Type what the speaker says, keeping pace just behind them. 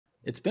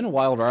It's been a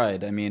wild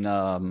ride. I mean,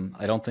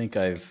 I don't think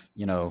I've,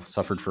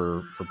 suffered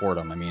for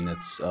boredom. I mean,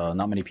 it's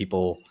not many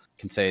people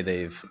can say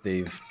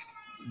they've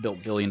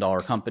built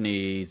billion-dollar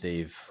company.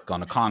 They've gone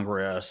to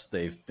Congress.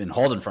 They've been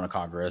hauled in front of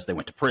Congress. They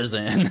went to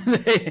prison.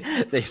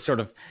 they sort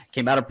of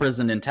came out of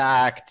prison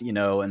intact,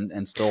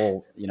 and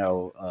still,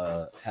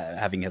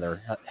 having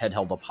their head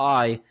held up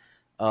high.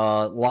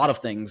 A lot of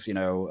things, in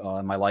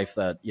my life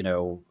that,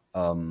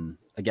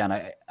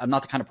 again, I'm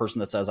not the kind of person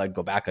that says I'd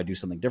go back, I'd do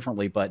something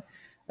differently, but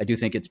I do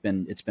think it's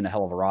been a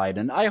hell of a ride,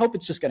 and I hope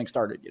it's just getting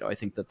started. I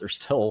think that there's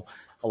still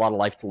a lot of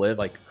life to live.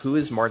 Like, who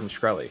is Martin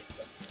Shkreli?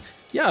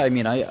 Yeah, I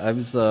mean, I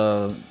was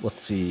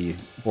let's see,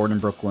 born in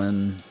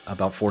Brooklyn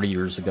about 40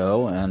 years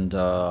ago, and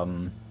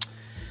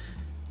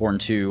born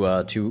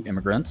to two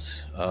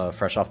immigrants,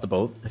 fresh off the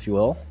boat, if you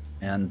will,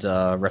 and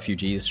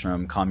refugees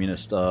from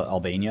communist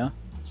Albania.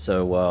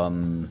 So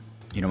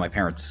my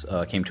parents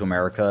came to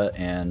America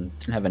and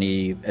didn't have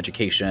any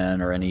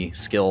education or any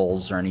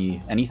skills or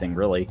anything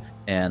really.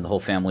 And the whole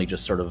family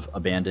just sort of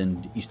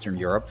abandoned Eastern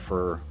Europe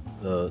for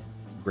the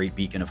great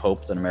beacon of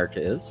hope that America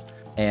is.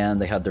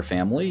 And they had their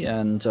family.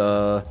 And,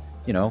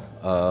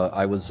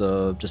 I was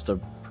just a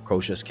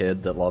precocious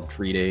kid that loved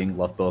reading,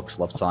 loved books,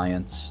 loved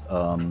science,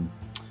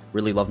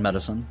 really loved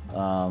medicine.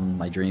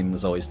 My dream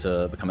was always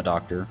to become a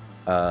doctor,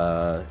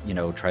 try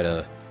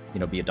to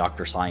be a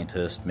doctor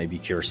scientist, maybe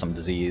cure some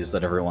disease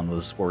that everyone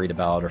was worried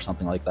about or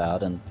something like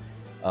that. And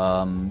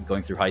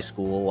going through high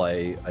school,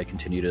 I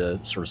continued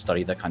to sort of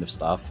study that kind of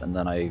stuff. And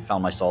then I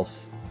found myself,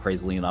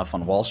 crazily enough,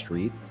 on Wall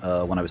Street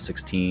when I was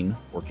 16,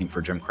 working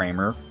for Jim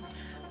Cramer,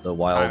 the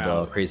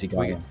wild, crazy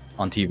guy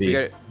on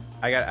TV.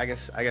 I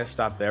gotta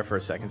stop there for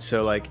a second.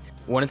 So, like,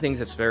 one of the things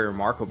that's very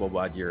remarkable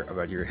about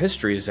your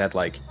history is that,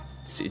 like,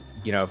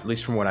 at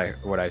least from what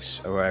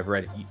I've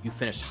read, you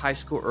finished high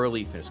school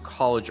early, you finished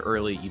college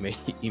early, you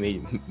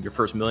made your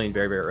first million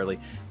very, very early.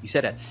 You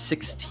said at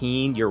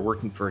 16 you're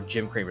working for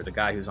Jim Cramer, the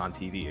guy who's on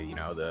TV,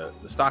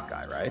 the stock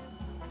guy, right?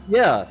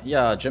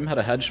 Yeah. Jim had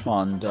a hedge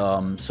fund.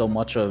 So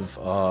much of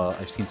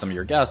I've seen some of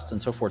your guests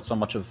and so forth. So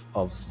much of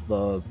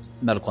the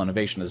medical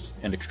innovation is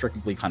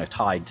inextricably kind of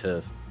tied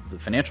to the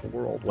financial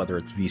world, whether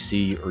it's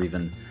VC or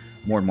even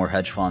more and more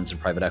hedge funds and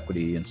private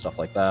equity and stuff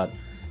like that.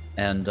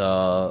 And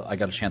I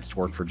got a chance to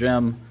work for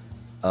Jim.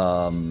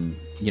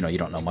 You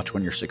don't know much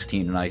when you're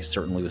 16, and I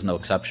certainly was no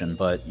exception.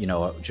 But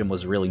Jim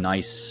was a really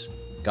nice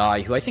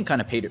guy who I think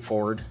kind of paid it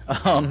forward.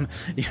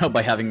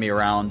 By having me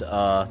around.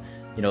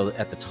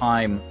 At the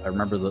time, I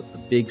remember the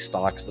big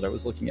stocks that I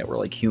was looking at were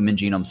like Human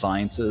Genome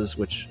Sciences,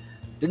 which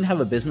didn't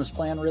have a business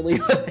plan really.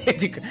 They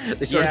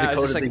sort of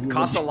it's just like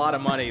costs a lot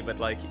of money, but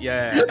like,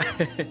 yeah.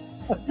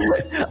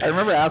 I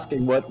remember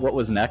asking what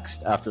was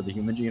next after the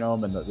human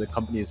genome, and the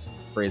company's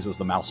phrase was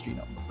the mouse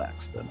genome was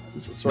next. And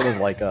this is sort of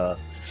like a,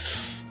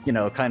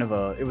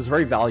 it was a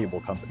very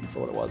valuable company for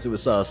what it was. It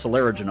was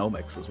Celera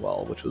Genomics as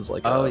well, which was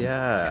like,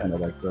 kind of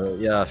like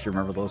if you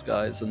remember those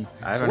guys. And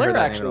I haven't heard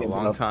that name in a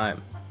long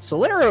time.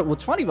 Celera,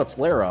 what's funny about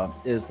Celera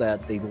is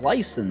that they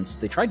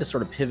tried to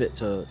sort of pivot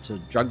to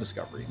drug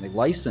discovery, and they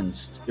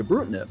licensed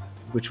ibrutinib,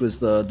 which was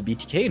the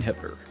BTK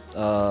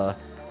inhibitor.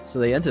 So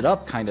they ended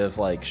up kind of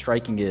like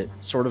striking it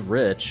sort of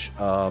rich.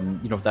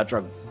 That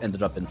drug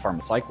ended up in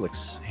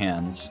Pharmacyclics'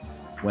 hands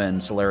when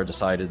Celera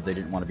decided they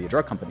didn't want to be a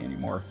drug company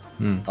anymore.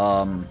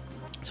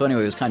 So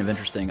anyway, it was kind of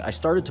interesting. I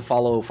started to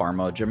follow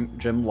pharma.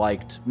 Jim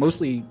liked,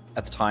 mostly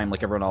at the time,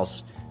 like everyone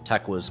else,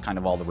 tech was kind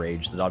of all the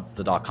rage.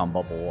 The dot-com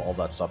bubble, all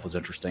that stuff was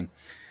interesting.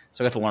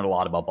 So I got to learn a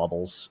lot about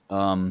bubbles.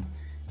 Around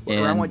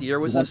what year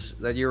was this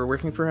that you were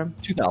working for him?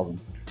 2000.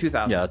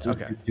 2000. Yeah,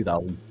 okay.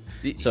 2000.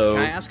 So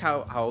can I ask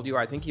how old you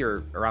are? I think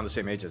you're around the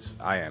same age as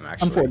I am,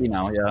 actually. I'm 40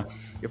 now, yeah.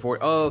 You're 40?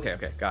 Oh, okay.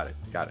 Got it.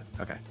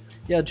 Okay.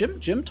 Yeah,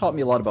 Jim taught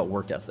me a lot about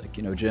work ethic.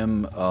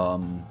 Jim,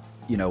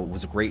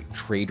 was a great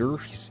trader.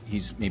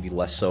 He's maybe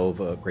less so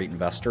of a great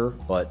investor,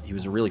 but he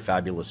was a really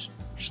fabulous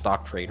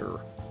stock trader.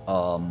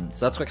 So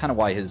that's kind of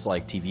why his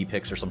like TV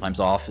picks are sometimes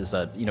off, is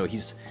that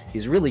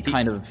he's really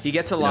he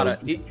gets a lot of.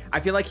 I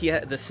feel like he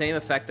had the same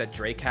effect that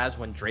Drake has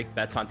when Drake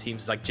bets on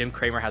teams. Like Jim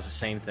Cramer has the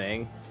same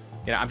thing.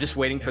 I'm just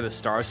waiting for the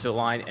stars to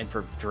align and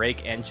for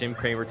Drake and Jim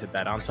Cramer to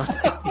bet on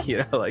something.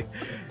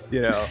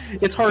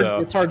 It's hard.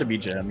 It's hard to be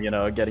Jim.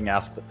 Getting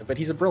asked, but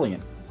he's a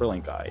brilliant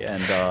guy,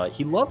 and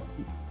he loved.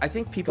 I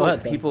think people.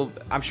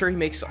 I'm sure he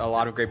makes a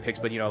lot of great picks,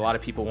 but a lot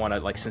of people want to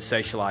like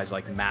sensationalize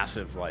like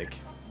massive like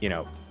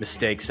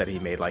mistakes that he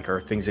made, like, or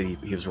things that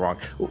he was wrong.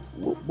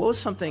 What was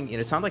something?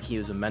 It sounded like he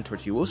was a mentor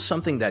to you. What was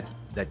something that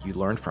you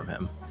learned from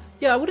him?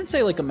 Yeah, I wouldn't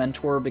say like a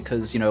mentor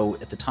because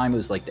at the time it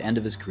was like the end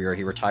of his career.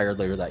 He retired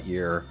later that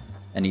year,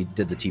 and he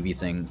did the TV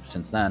thing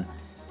since then.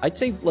 I'd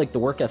say like the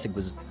work ethic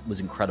was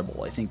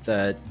incredible. I think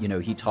that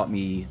he taught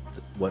me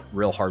what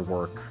real hard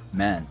work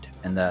meant,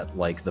 and that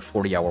like the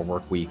 40-hour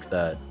work week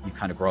that you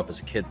kind of grow up as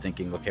a kid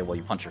thinking, okay, well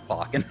you punch your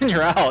clock and then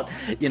you're out.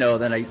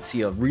 Then I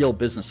see a real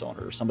business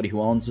owner, somebody who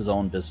owns his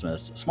own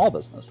business, small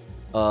business,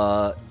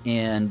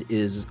 and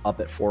is up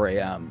at 4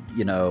 a.m.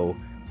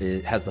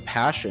 It has the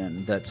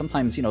passion that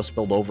sometimes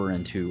spilled over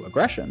into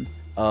aggression.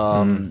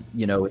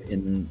 you know,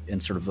 in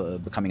sort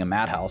of becoming a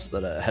madhouse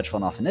that a hedge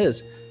fund often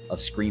is, of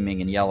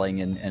screaming and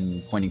yelling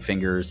and pointing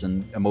fingers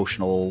and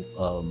emotional,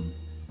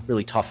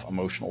 really tough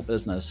emotional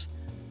business.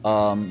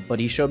 But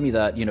he showed me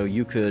that, you know,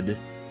 you could,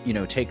 you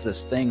know, take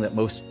this thing that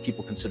most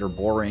people consider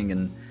boring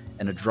and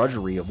a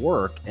drudgery of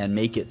work and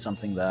make it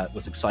something that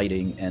was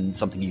exciting and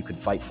something you could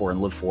fight for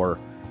and live for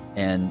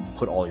and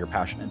put all your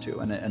passion into.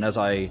 And as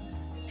I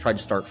tried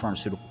to start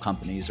pharmaceutical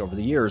companies over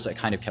the years, I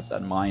kind of kept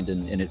that in mind,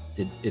 and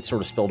it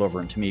sort of spilled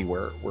over into me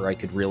where I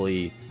could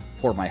really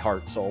pour my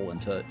heart, soul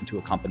into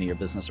a company, a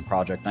business, a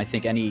project. And I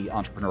think any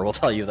entrepreneur will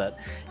tell you that,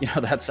 you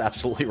know, that's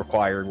absolutely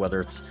required,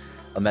 whether it's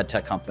a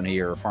MedTech company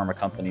or a pharma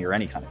company or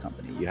any kind of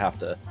company. You have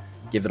to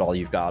give it all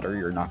you've got or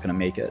you're not going to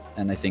make it.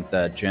 And I think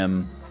that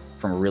Jim,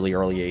 from a really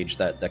early age,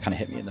 that kind of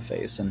hit me in the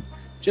face. And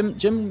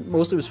Jim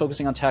mostly was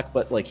focusing on tech,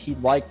 but like he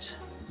liked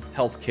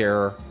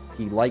healthcare.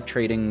 He liked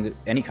trading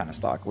any kind of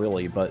stock,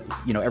 really. But,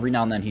 you know, every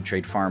now and then he'd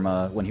trade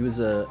pharma. When he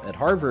was at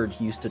Harvard,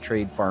 he used to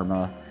trade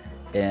pharma.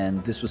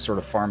 And this was sort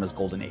of pharma's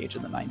golden age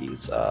in the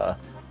 90s,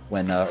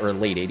 or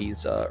late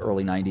 80s,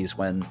 early 90s,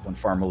 when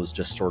pharma was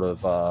just sort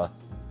of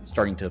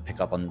starting to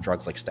pick up on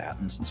drugs like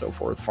statins and so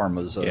forth.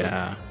 Pharma's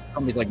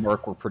companies like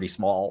Merck were pretty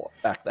small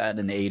back then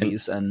in the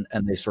 80s,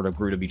 and they sort of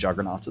grew to be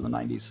juggernauts in the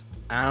 90s.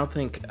 I don't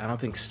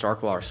think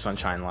Stark Law or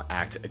Sunshine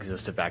Act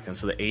existed back then.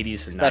 So the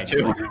 80s and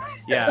 90s,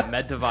 yeah,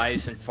 med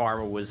device and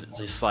pharma was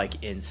just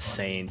like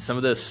insane. Some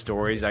of the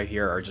stories I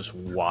hear are just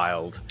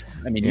wild.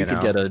 I mean, you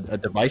could get a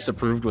device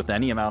approved with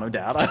any amount of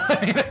data.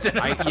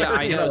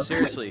 I know.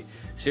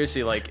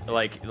 Seriously,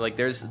 like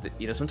there's,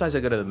 you know, sometimes I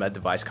go to the med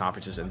device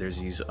conferences and there's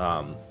these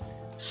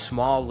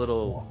small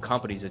little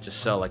companies that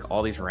just sell like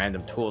all these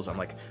random tools. I'm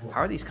like,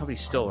 how are these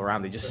companies still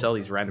around? They just sell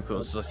these random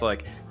tools. It's just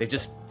like they've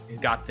just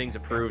got things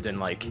approved and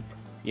like,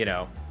 you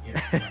know,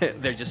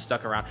 they're just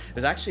stuck around.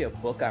 There's actually a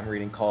book I'm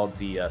reading called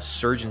The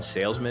Surgeon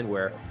Salesman,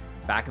 where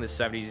back in the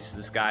 70s,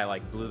 this guy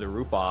like blew the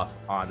roof off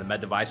on the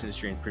med device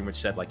industry and pretty much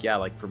said like, yeah,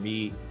 like for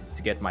me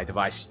to get my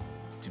device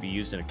to be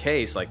used in a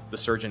case, like the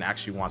surgeon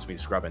actually wants me to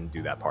scrub and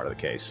do that part of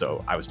the case.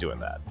 So I was doing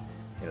that.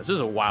 You know, this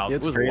was a wild,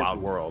 it was a wild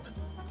world.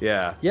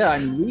 Yeah. Yeah, I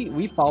mean,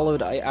 we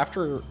followed.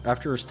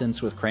 After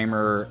stints with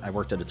Kramer, I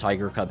worked at a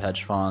Tiger Cub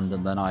hedge fund,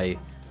 and then I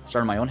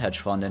started my own hedge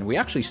fund, and we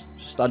actually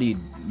studied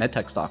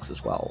MedTech stocks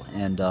as well.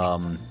 And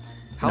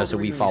so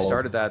we followed.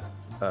 Started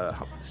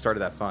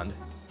that fund.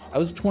 I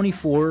was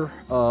 24.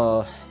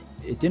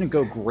 It didn't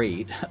go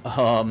great.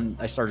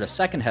 I started a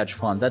second hedge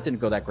fund that didn't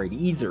go that great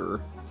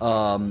either.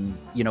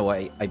 You know,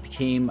 I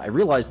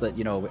realized that,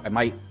 you know, I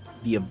might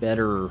be a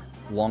better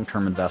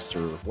long-term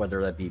investor,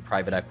 whether that be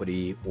private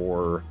equity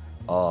or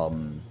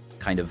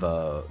kind of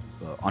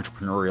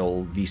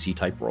entrepreneurial VC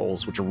type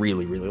roles, which are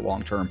really, really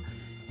long-term.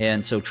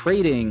 And so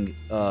trading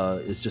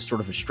is just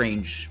sort of a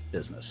strange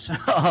business.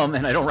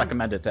 And I don't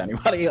recommend it to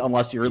anybody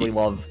unless you really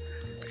love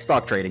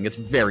stock trading. It's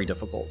very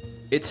difficult.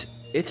 It's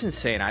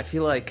insane. I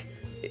feel like,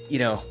 you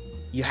know,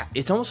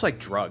 it's almost like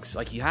drugs.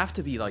 Like you have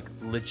to be like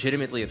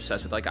legitimately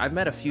obsessed with, like, I've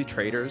met a few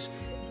traders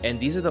and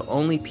these are the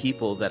only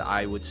people that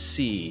I would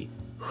see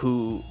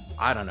who,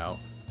 I don't know,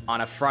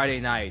 on a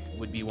Friday night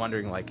would be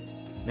wondering like,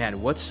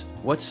 man, what's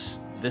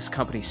this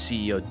company's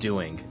CEO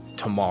doing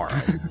tomorrow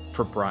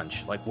for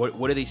brunch? Like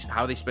what are these,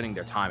 how are they spending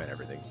their time and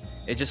everything?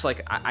 It's just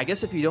like, I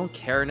guess if you don't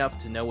care enough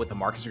to know what the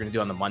markets are going to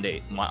do on a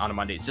Monday,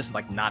 it's just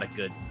like not a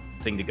good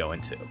thing to go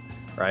into,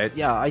 right?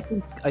 Yeah, I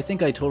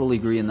think I totally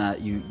agree in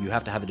that you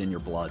have to have it in your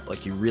blood.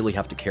 Like you really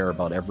have to care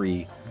about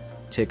every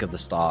tick of the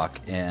stock.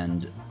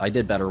 And I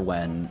did better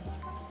when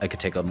I could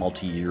take a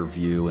multi-year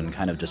view and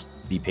kind of just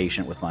be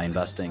patient with my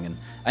investing. And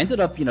I ended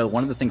up, you know,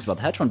 one of the things about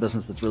the hedge fund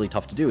business that's really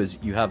tough to do is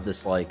you have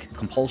this like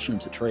compulsion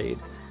to trade.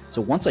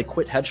 So once I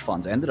quit hedge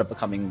funds, I ended up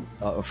becoming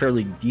a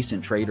fairly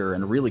decent trader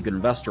and a really good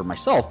investor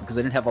myself because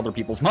I didn't have other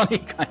people's money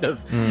kind of,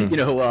 you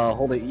know,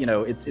 holding, you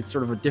know, it's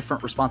sort of a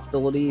different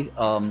responsibility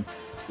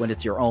when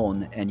it's your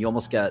own, and you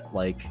almost get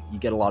like, you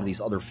get a lot of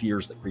these other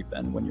fears that creep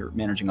in when you're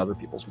managing other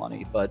people's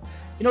money. But,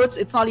 you know,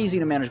 it's not easy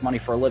to manage money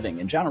for a living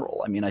in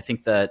general. I mean, I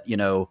think that, you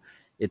know,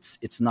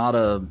 it's not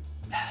a,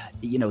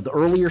 you know, the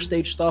earlier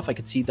stage stuff, I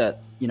could see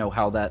that, you know,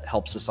 how that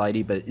helps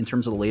society. But in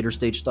terms of the later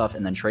stage stuff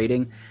and then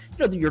trading,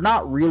 you know, you're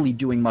not really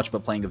doing much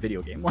but playing a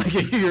video game. Like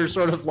you're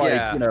sort of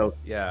like, you know,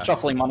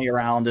 shuffling money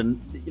around,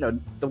 and, you know,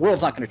 the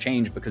world's not going to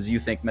change because you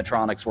think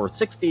Medtronic's worth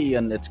 60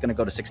 and it's going to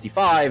go to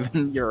 65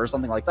 or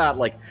something like that.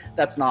 Like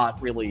that's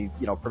not really,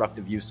 you know,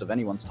 productive use of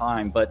anyone's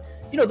time. But,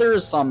 you know, there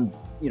is some,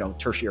 you know,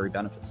 tertiary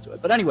benefits to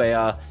it. But anyway,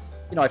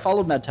 you know, I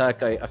followed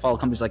MedTech. I followed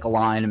companies like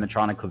Align and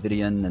Medtronic,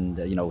 Covidien, and,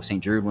 you know,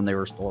 St. Jude when they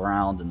were still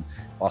around, and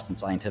Boston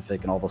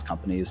Scientific and all those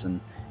companies. And,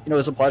 you know, it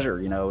was a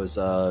pleasure. You know,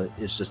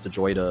 it's just a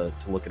joy to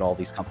look at all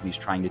these companies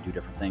trying to do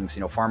different things. You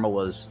know, pharma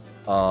was,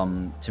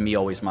 to me,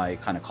 always my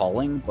kind of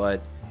calling.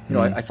 But, you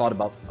know, I thought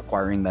about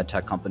acquiring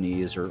MedTech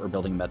companies or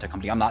building a MedTech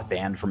company. I'm not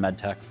banned from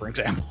MedTech, for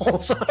example.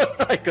 So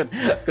I could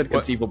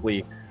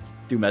conceivably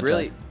do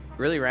MedTech.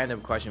 Really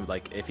random question.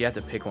 Like, if you had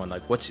to pick one,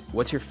 like,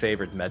 what's your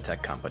favorite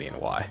MedTech company and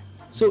why?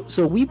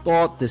 So we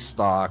bought this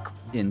stock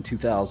in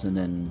 2000,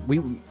 and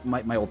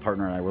my old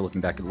partner and I were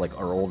looking back at like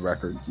our old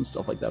records and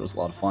stuff like that. It was a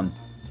lot of fun.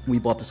 We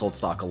bought this old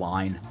stock of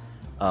line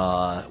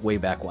way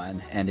back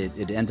when, and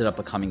it ended up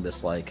becoming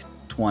this like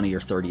 20 or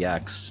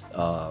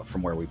 30x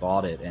from where we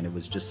bought it, and it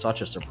was just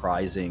such a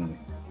surprising,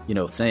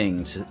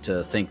 thing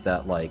to think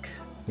that like,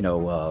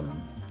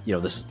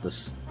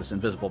 this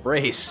invisible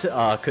brace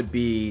could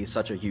be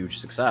such a huge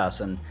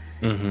success. And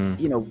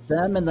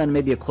them, and then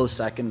maybe a close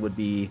second would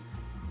be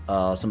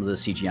some of the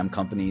CGM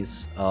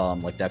companies,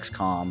 like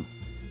Dexcom,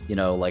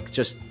 like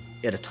just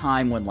at a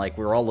time when like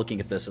we were all looking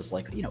at this as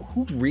like,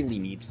 who really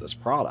needs this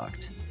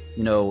product,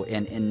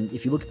 and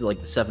if you look at like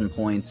the 7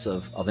 points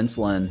of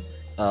insulin,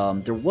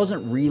 there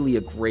wasn't really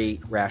a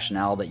great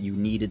rationale that you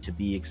needed to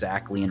be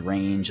exactly in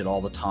range at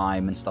all the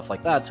time and stuff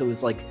like that. So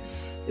it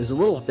was a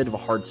little bit of a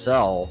hard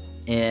sell.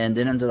 And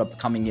it ended up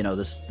becoming,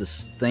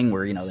 this thing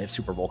where, they have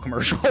Super Bowl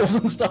commercials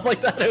and stuff like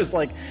that. It was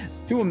like,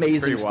 it's two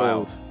amazing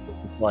stories.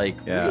 It's like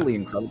really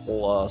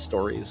incredible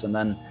stories. And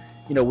then,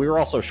 we were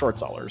also short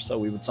sellers. So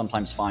we would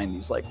sometimes find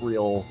these like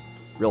real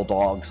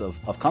dogs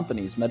of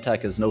companies.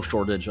 MedTech is no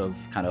shortage of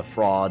kind of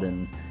fraud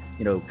and,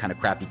 kind of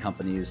crappy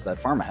companies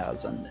that pharma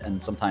has.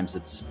 And sometimes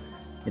it's,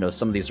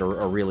 some of these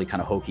are really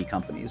kind of hokey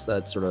companies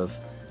that sort of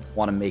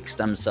want to make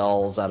stem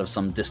cells out of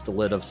some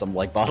distillate of some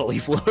like bodily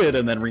fluid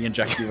and then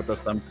re-inject you with the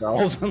stem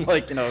cells, and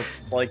like,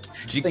 it's like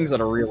things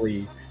that are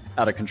really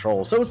out of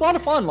control. So it's a lot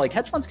of fun. Like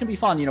hedge funds can be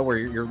fun, where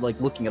you're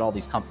like looking at all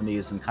these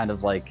companies and kind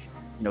of like,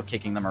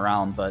 kicking them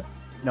around. But,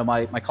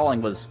 my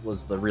calling was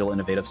the real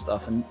innovative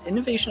stuff, and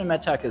innovation in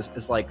medtech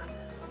is like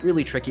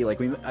really tricky. Like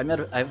I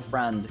have a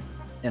friend,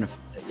 and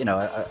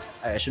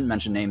I shouldn't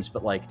mention names,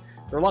 but like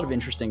there are a lot of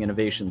interesting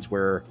innovations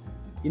where,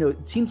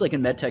 it seems like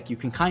in medtech you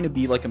can kind of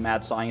be like a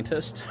mad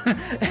scientist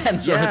and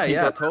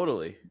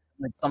totally.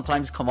 Like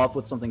sometimes come up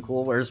with something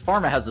cool. Whereas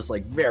pharma has this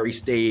like very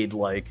staid,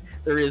 like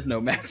there is no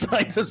mad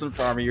scientist in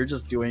pharma. You're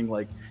just doing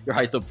like your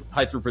high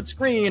throughput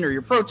screen or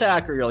your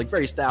ProTac or your like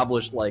very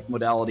established like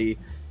modality,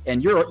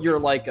 and you're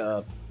like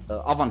a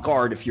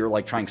avant-garde if you're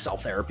like trying cell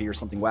therapy or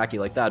something wacky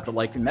like that. But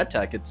like in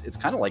medtech, it's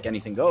kind of like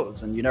anything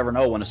goes, and you never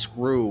know when a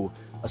simple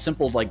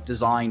like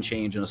design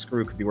change in a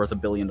screw could be worth $1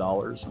 billion.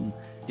 And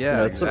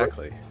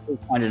exactly.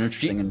 It's quite an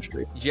interesting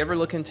industry. Did you ever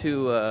look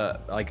into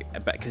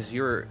because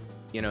you're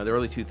the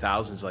early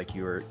 2000s, like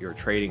you were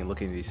trading and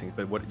looking at these things,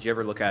 but what did you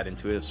ever look at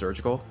Intuitive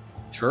Surgical?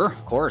 Sure,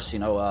 of course.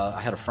 I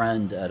had a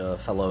friend at a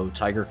fellow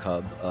Tiger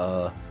Cub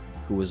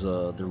who was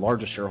their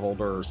largest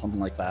shareholder or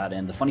something like that.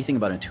 And the funny thing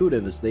about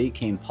Intuitive is they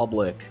came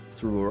public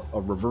through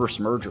a reverse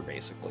merger,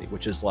 basically,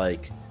 which is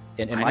like.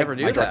 I never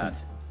knew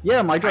that.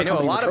 Yeah, I know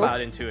a lot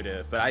about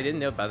Intuitive, but I didn't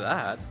know about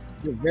that.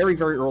 The very,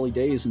 very early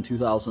days in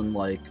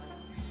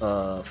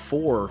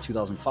 2004,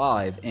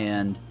 2005,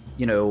 and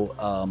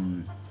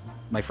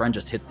my friend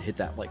just hit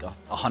that like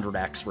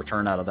 100x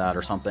return out of that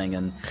or something.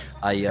 And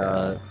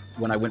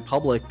when I went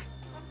public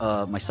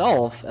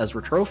myself as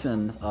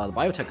Retrophin, the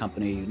biotech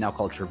company now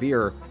called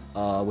Travere,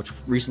 which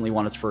recently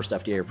won its first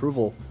FDA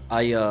approval,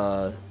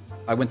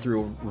 I went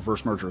through a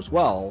reverse merger as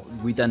well.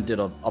 We then did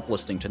a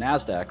uplisting to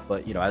NASDAQ,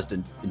 but as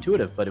did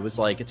Intuitive. But it was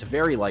like, it's a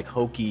very like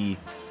hokey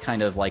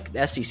kind of like,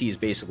 the SEC is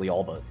basically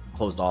all but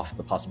closed off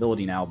the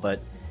possibility now,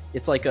 but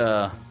it's like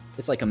a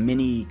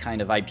mini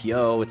kind of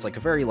IPO. It's like a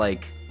very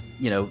like,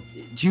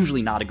 it's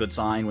usually not a good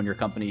sign when your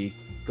company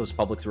goes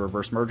public through a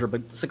reverse merger,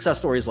 but success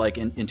stories like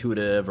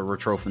Intuitive or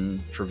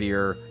Retrophin,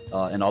 Travere,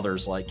 and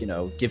others like,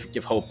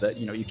 give hope that,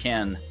 you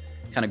can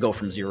kind of go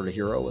from zero to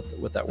hero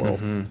with that world.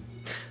 Mm-hmm.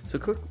 So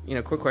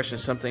quick question,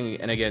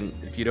 something, and again,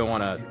 if you don't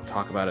want to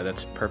talk about it,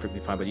 that's perfectly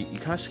fine, but you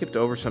kind of skipped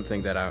over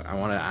something that I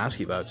want to ask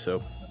you about.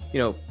 So,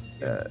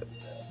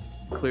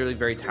 clearly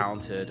very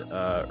talented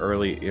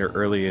early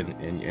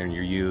in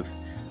your youth,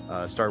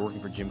 started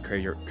working for Jim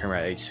Cramer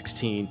at age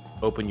 16,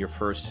 opened your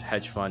first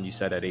hedge fund, you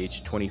said at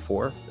age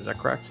 24, is that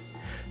correct?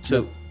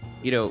 So,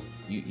 you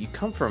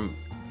come from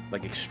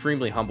like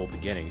extremely humble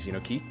beginnings.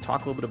 Can you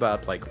talk a little bit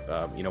about like,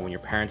 when your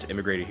parents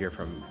immigrated here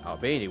from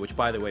Albania, which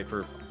by the way,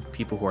 for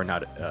people who are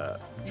not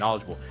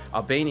knowledgeable,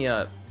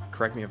 Albania,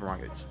 correct me if I'm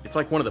wrong, it's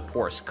like one of the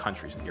poorest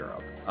countries in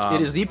Europe.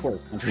 It is the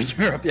poorest country in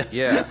Europe, yes.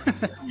 Yeah.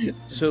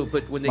 So,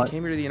 but when they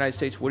came here to the United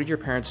States, what did your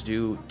parents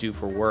do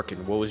for work,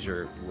 and what was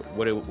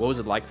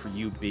it like for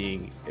you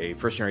being a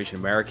first generation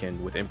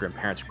American with immigrant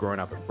parents growing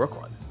up in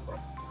Brooklyn?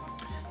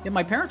 Yeah,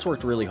 my parents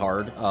worked really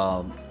hard.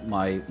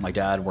 My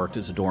dad worked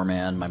as a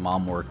doorman, my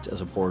mom worked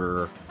as a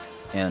porter,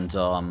 and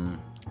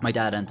my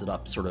dad ended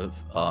up sort of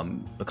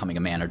becoming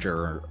a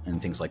manager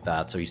and things like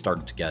that. So he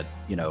started to get,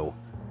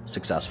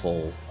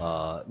 successful,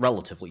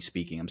 relatively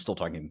speaking. I'm still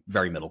talking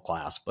very middle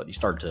class, but he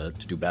started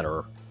to do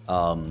better,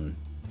 from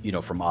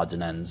odds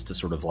and ends to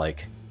sort of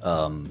like,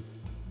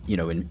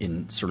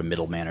 in sort of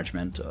middle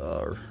management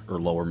or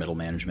lower middle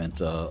management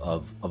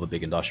of a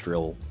big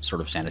industrial sort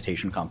of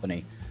sanitation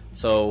company.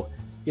 So,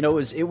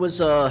 it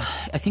was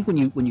I think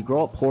when you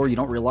grow up poor, you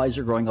don't realize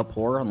you're growing up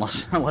poor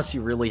unless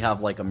you really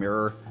have like a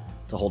mirror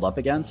to hold up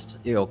against,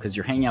 because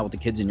you're hanging out with the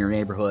kids in your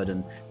neighborhood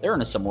and they're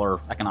in a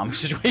similar economic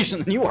situation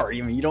than you are.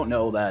 You don't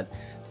know that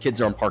kids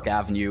are on Park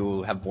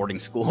Avenue, have boarding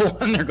school,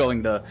 and they're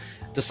going to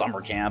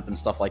summer camp and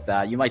stuff like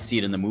that. You might see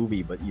it in the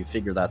movie, but you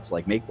figure that's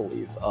like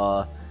make-believe.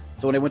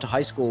 So when I went to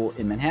high school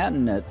in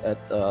Manhattan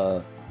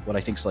at what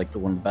I think is like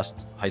one of the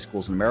best high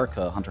schools in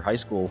America, Hunter High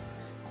School,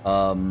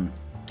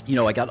 you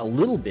know, I got a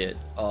little bit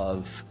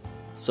of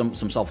some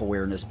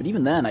self-awareness, but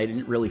even then I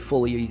didn't really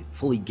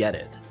fully get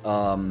it,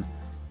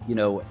 you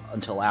know,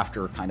 until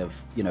after kind of,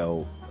 you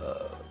know,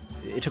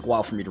 it took a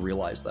while for me to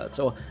realize that.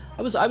 So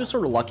I was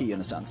sort of lucky in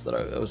a sense that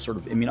I was sort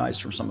of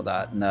immunized from some of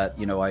that, and that,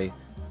 you know, I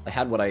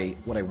had what I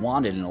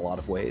wanted in a lot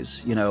of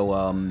ways. You know,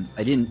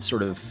 I didn't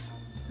sort of,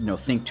 you know,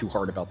 think too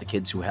hard about the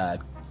kids who had,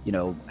 you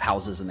know,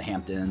 houses in the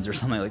Hamptons or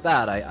something like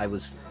that. I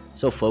was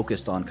so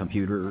focused on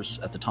computers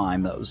at the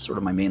time. That was sort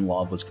of my main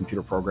love, was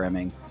computer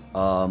programming,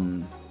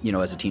 you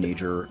know, as a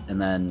teenager. And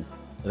then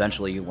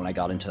eventually when I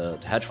got into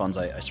hedge funds,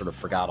 I sort of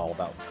forgot all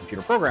about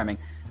computer programming.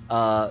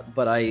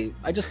 But I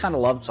just kind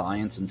of loved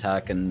science and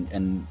tech,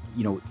 and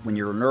you know, when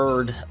you're a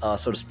nerd,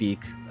 so to speak,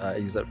 I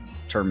use that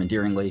term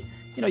endearingly,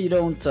 you know, you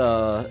don't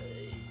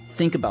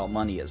think about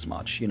money as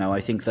much. You know, I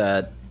think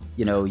that,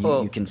 you know,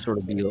 you can sort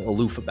of be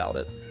aloof about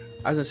it.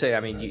 I was gonna say, I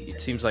mean,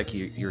 it seems like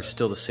you're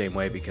still the same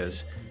way,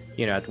 because,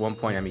 you know, at one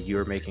point, I mean,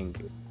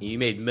 you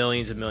made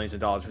millions and millions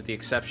of dollars, with the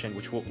exception,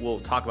 which we'll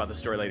talk about the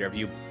story later, of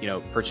you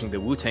know, purchasing the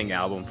Wu-Tang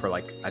album for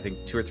like, I think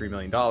 $2 or $3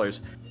 million.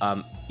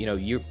 You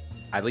know,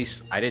 at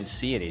least I didn't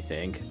see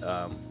anything.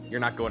 You're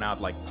not going out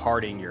like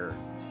partying your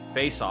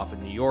face off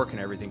in New York and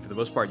everything. For the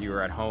most part, you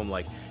were at home.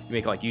 Like, you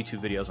make like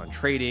YouTube videos on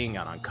trading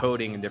and on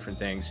coding and different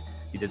things.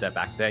 You did that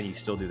back then. You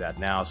still do that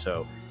now.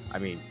 So, I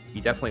mean,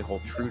 you definitely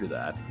hold true to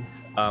that.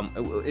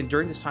 And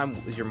during this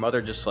time, was your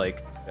mother just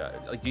like,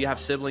 do you have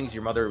siblings?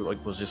 Your mother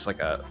like was just like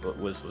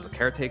was a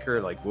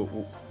caretaker? Like,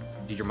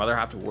 did your mother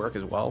have to work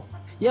as well?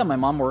 Yeah, my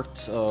mom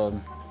worked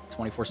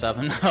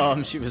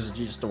 24/7. She was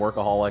just a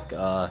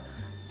workaholic.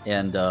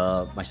 And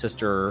my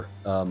sister,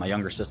 my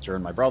younger sister,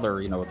 and my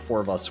brother, you know, the four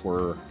of us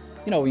were,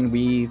 you know, I mean,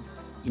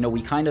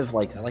 we kind of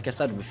like I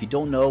said, if you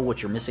don't know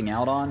what you're missing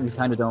out on, you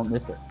kind of don't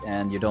miss it,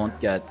 and you don't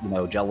get, you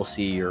know,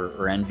 jealousy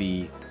or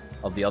envy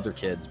of the other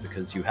kids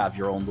because you have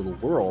your own little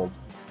world.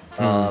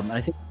 And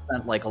I think I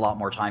spent like a lot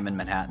more time in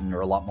Manhattan,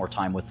 or a lot more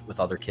time with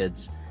other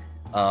kids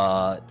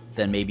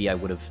than maybe I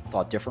would have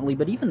thought differently.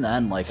 But even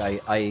then, like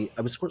I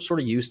was sort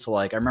of used to,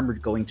 like, I remember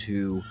going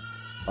to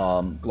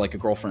like a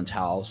girlfriend's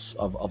house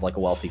of like a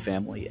wealthy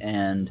family,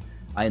 and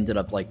I ended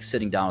up like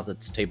sitting down at the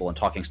table and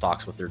talking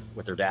stocks with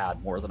their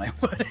dad more than I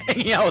would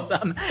hanging out with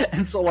them.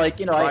 And so, like,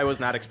 you know, I was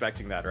not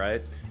expecting that,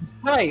 right?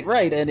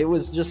 Right. And it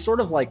was just sort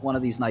of like one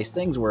of these nice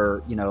things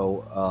where, you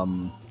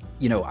know,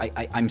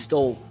 I'm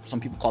still, some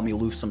people call me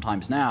aloof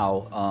sometimes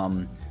now.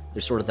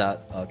 There's sort of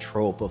that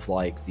trope of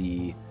like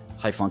the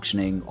high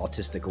functioning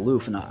autistic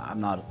aloof, and I'm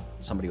not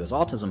somebody who has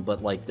autism,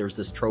 but like there's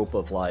this trope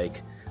of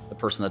like the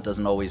person that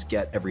doesn't always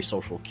get every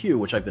social cue,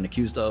 which I've been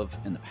accused of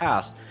in the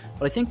past.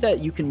 But I think that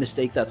you can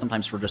mistake that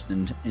sometimes for just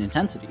an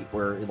intensity,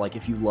 where like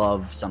if you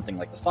love something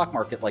like the stock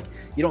market, like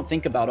you don't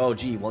think about, oh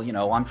gee, well, you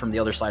know, I'm from the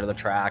other side of the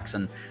tracks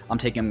and I'm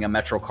taking a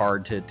Metro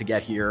card to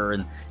get here,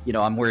 and, you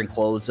know, I'm wearing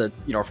clothes that,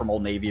 you know, from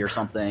Old Navy or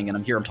something, and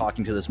I'm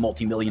talking to this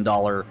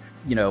multi-million-dollar,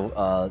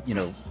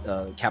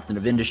 captain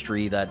of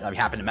industry that I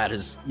happened to met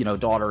his, you know,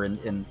 daughter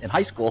in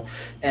high school,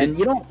 and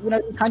you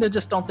kind of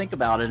just don't think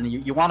about it, and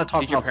you want to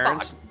talk about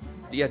stock.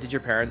 Yeah, did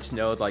your parents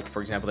know, like,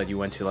 for example, that you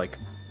went to like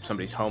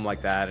somebody's home like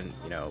that, and,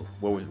 you know,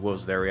 what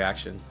was their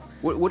reaction?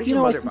 What did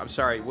your mother? I'm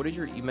sorry.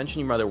 You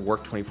mentioned your mother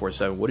worked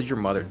 24/7. What did your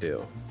mother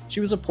do? She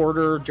was a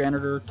porter,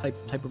 janitor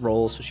type of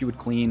role, so she would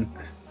clean.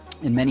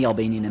 And many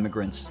Albanian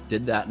immigrants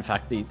did that. In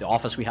fact, the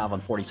office we have on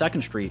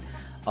 42nd Street,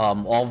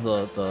 all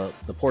of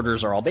the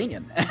porters are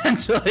Albanian, and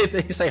so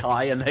they say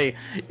hi, and they,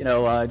 you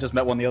know, I just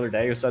met one the other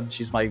day who said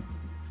she's my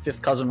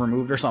fifth cousin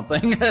removed or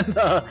something,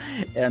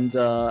 and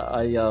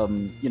I,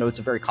 you know, it's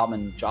a very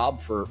common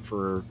job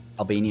for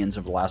Albanians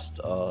over the last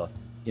a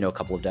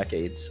couple of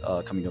decades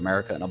coming to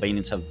America, and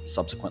Albanians have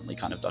subsequently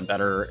kind of done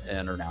better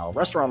and are now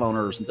restaurant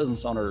owners and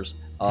business owners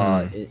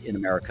in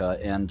America,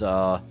 and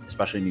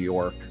especially New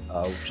York,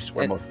 which is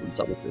where most of them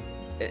settle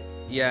to.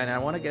 Yeah, and I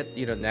want to get,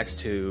 you know, next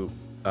to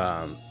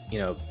a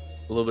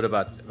little bit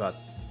about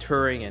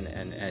touring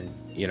and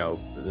you know,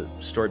 the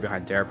story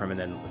behind Daraprim, and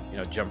then, you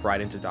know, jump right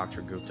into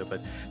Dr. Gupta.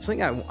 But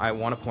something I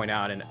want to point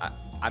out, and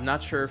I'm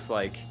not sure if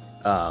like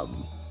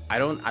I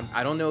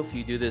don't know if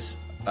you do this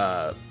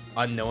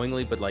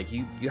unknowingly, but like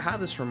you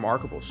have this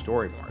remarkable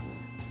story,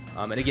 Martin.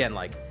 And again,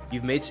 like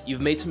you've made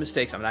some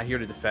mistakes. I'm not here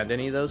to defend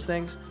any of those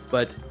things,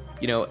 but,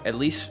 you know, at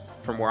least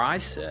from where I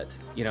sit,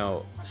 you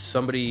know,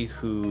 somebody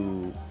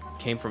who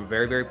came from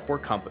very, very poor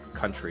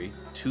country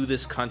to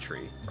this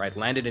country, right?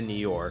 Landed in New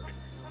York.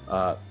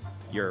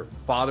 Your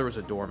father was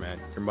a doorman.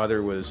 Your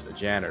mother was a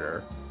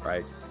janitor,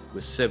 right?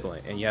 With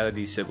sibling, and you had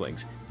these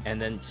siblings,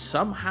 and then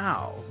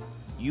somehow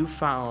you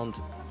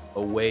found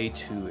a way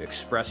to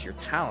express your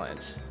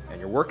talents and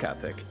your work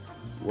ethic.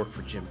 You worked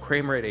for Jim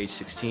Cramer at age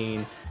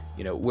 16.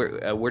 You know,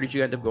 where did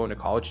you end up going to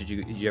college? Did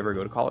you ever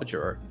go to college,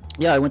 or?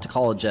 Yeah, I went to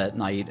college at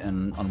night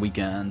and on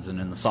weekends and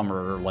in the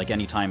summer, like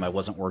anytime I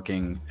wasn't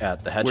working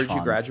at the hedge Where'd fund.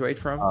 you graduate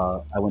from?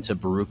 I went to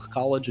Baruch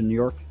College in New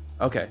York,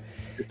 Okay,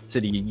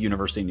 City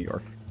University, New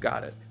York.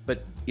 got it.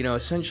 But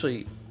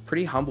essentially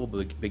pretty humble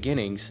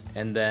beginnings,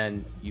 and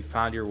then you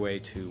found your way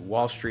to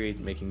Wall Street,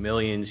 making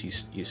millions.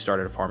 You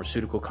started a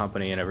pharmaceutical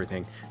company and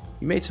everything.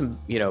 You made some,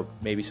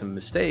 maybe some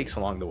mistakes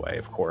along the way,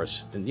 of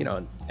course. And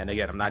and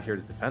again, I'm not here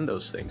to defend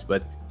those things,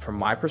 but from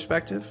my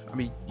perspective, I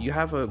mean, you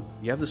have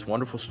this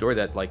wonderful story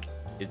that, like,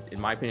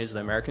 in my opinion, is the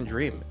American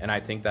dream, and I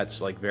think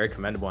that's like very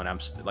commendable. And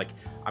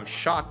I'm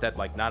shocked that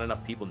like not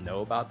enough people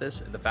know about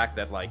this, and the fact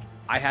that like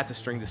I had to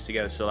string this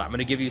together. So I'm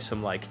gonna give you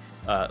some like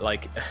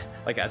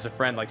as a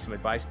friend, like some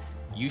advice.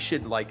 You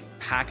should like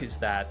package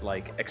that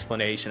like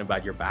explanation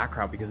about your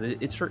background, because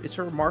it's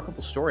a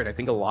remarkable story, and I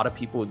think a lot of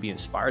people would be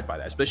inspired by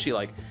that. Especially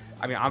like,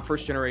 I mean, I'm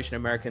first generation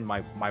American.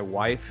 My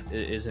wife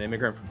is an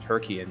immigrant from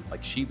Turkey, and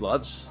like she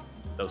loves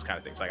those kind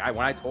of things. Like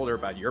when I told her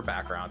about your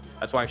background,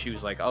 that's why she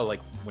was like, oh, like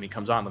when he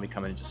comes on, let me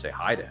come in and just say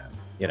hi to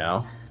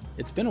him.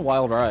 It's been a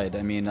wild ride.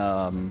 I mean,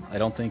 I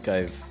don't think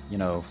I've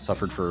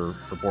suffered for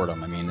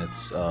boredom. I mean,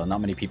 it's not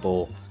many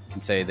people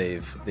can say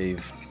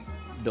they've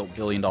built $1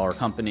 billion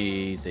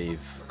company, they've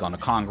gone to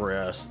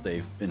Congress,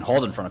 they've been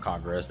hauled in front of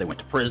Congress, they went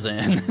to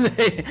prison,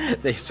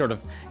 they sort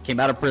of came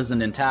out of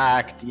prison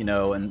intact,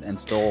 and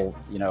still,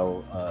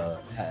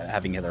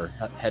 having their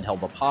head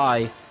held up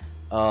high.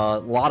 A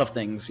lot of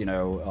things, in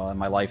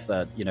my life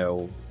that,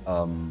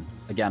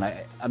 again,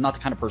 I'm not the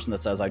kind of person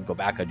that says I'd go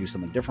back, I'd do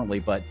something differently,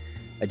 but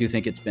I do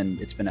think it's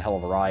been a hell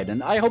of a ride,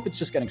 and I hope it's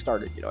just getting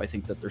started. I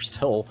think that there's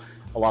still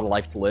a lot of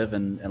life to live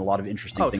and a lot of interesting things